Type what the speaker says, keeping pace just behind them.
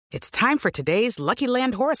It's time for today's Lucky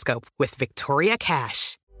Land horoscope with Victoria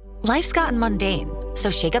Cash. Life's gotten mundane,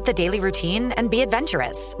 so shake up the daily routine and be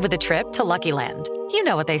adventurous with a trip to Lucky Land. You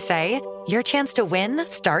know what they say, your chance to win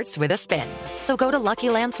starts with a spin. So go to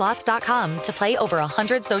LuckyLandSlots.com to play over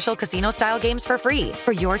 100 social casino-style games for free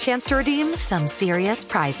for your chance to redeem some serious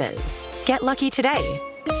prizes. Get lucky today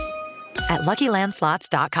at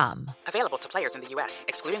LuckyLandSlots.com. Available to players in the U.S.,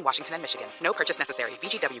 excluding Washington and Michigan. No purchase necessary.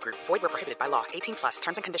 VGW Group. Void where prohibited by law. 18 plus.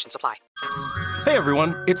 Terms and conditions apply. Hey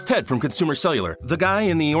everyone, it's Ted from Consumer Cellular, the guy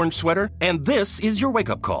in the orange sweater, and this is your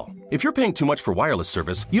wake-up call. If you're paying too much for wireless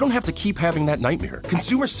service, you don't have to keep having that nightmare.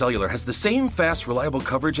 Consumer Cellular has the same fast, reliable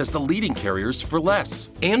coverage as the leading carriers for less.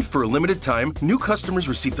 And for a limited time, new customers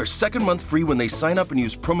receive their second month free when they sign up and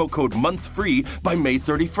use promo code MONTHFREE by May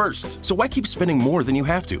 31st. So why keep spending more than you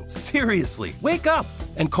have to? Seriously, wake up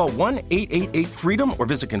and call 1-888-FREEDOM or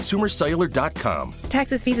visit consumercellular.com.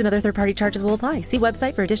 Taxes, fees, and other third-party charges will apply. See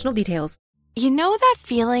website for additional details. You know that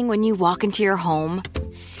feeling when you walk into your home,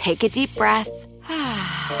 take a deep breath,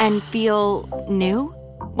 and feel new?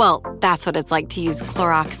 Well, that's what it's like to use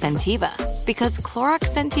Clorox Scentiva. Because Clorox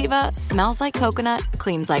Scentiva smells like coconut,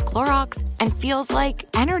 cleans like Clorox, and feels like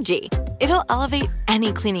energy. It'll elevate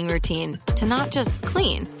any cleaning routine to not just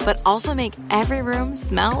clean, but also make every room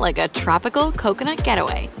smell like a tropical coconut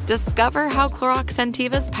getaway. Discover how Clorox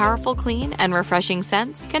Scentiva's powerful clean and refreshing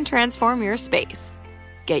scents can transform your space.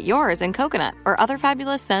 Get yours in coconut or other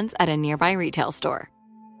fabulous scents at a nearby retail store.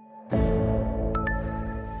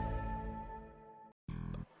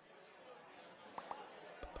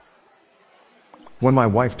 When my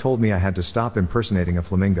wife told me I had to stop impersonating a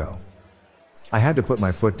flamingo, I had to put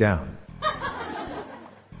my foot down.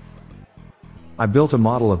 I built a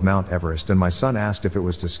model of Mount Everest and my son asked if it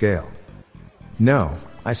was to scale. No,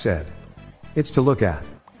 I said. It's to look at.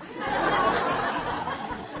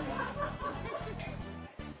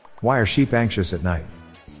 Why are sheep anxious at night?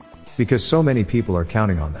 Because so many people are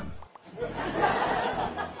counting on them.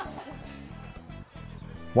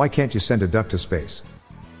 Why can't you send a duck to space?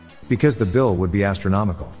 Because the bill would be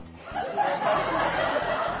astronomical.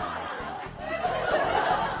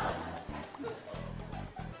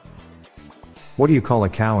 What do you call a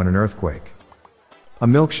cow in an earthquake? A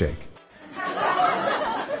milkshake.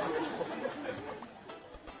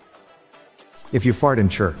 If you fart in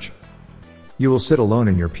church, you will sit alone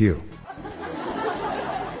in your pew.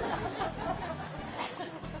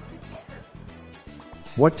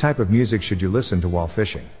 What type of music should you listen to while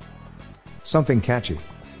fishing? Something catchy.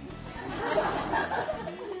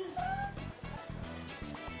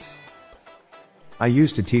 I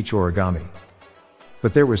used to teach origami,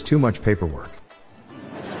 but there was too much paperwork.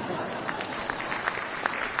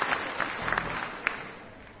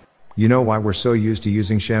 You know why we're so used to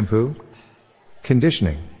using shampoo?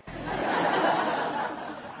 Conditioning.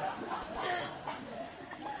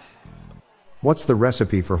 What's the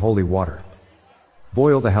recipe for holy water?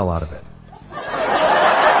 Boil the hell out of it.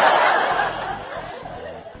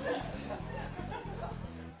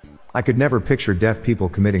 I could never picture deaf people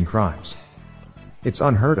committing crimes. It's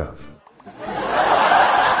unheard of.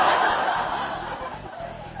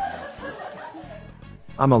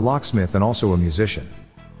 I'm a locksmith and also a musician.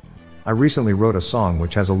 I recently wrote a song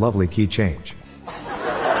which has a lovely key change.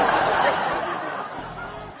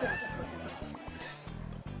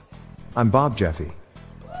 I'm Bob Jeffy.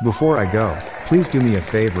 Before I go, please do me a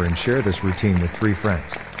favor and share this routine with 3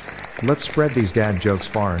 friends. Let's spread these dad jokes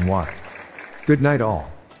far and wide. Good night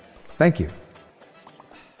all. Thank you.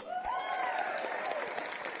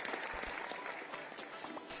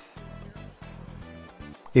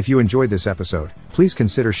 If you enjoyed this episode, please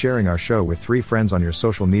consider sharing our show with 3 friends on your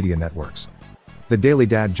social media networks. The Daily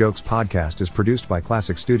Dad Jokes podcast is produced by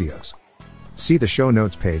Classic Studios. See the show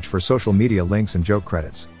notes page for social media links and joke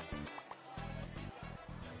credits.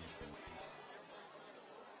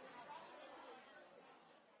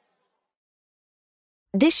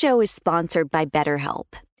 This show is sponsored by BetterHelp.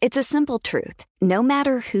 It's a simple truth. No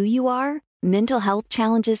matter who you are, mental health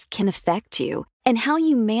challenges can affect you, and how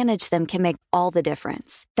you manage them can make all the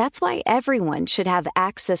difference. That's why everyone should have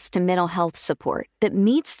access to mental health support that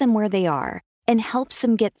meets them where they are and helps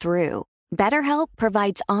them get through. BetterHelp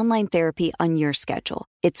provides online therapy on your schedule.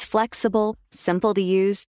 It's flexible, simple to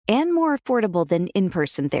use, and more affordable than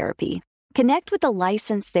in-person therapy. Connect with a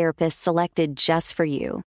licensed therapist selected just for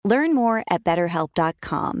you. Learn more at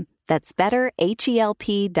BetterHelp.com. That's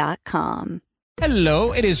BetterHelp.com.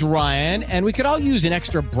 Hello, it is Ryan, and we could all use an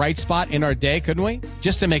extra bright spot in our day, couldn't we?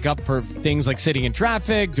 Just to make up for things like sitting in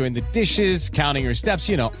traffic, doing the dishes, counting your steps,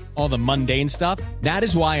 you know, all the mundane stuff. That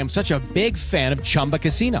is why I'm such a big fan of Chumba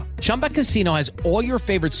Casino. Chumba Casino has all your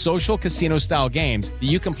favorite social casino-style games that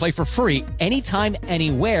you can play for free anytime,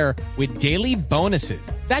 anywhere with daily bonuses.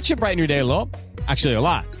 That should brighten your day a little. Actually, a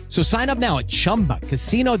lot. So sign up now at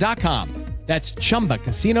ChumbaCasino.com. That's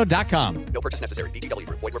ChumbaCasino.com. No purchase necessary. VGW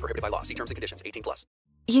Group. Void where prohibited by law. See terms and conditions. 18+.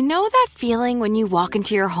 You know that feeling when you walk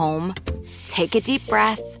into your home, take a deep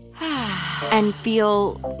breath, and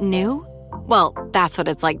feel new? Well, that's what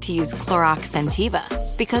it's like to use Clorox Scentiva.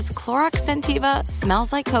 Because Clorox Scentiva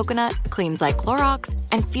smells like coconut, cleans like Clorox,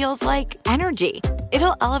 and feels like energy.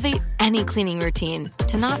 It'll elevate any cleaning routine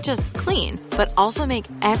to not just clean, but also make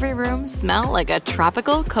every room smell like a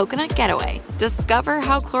tropical coconut getaway. Discover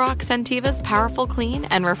how Clorox Scentiva's powerful clean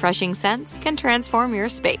and refreshing scents can transform your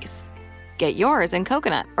space. Get yours in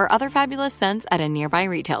coconut or other fabulous scents at a nearby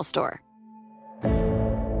retail store.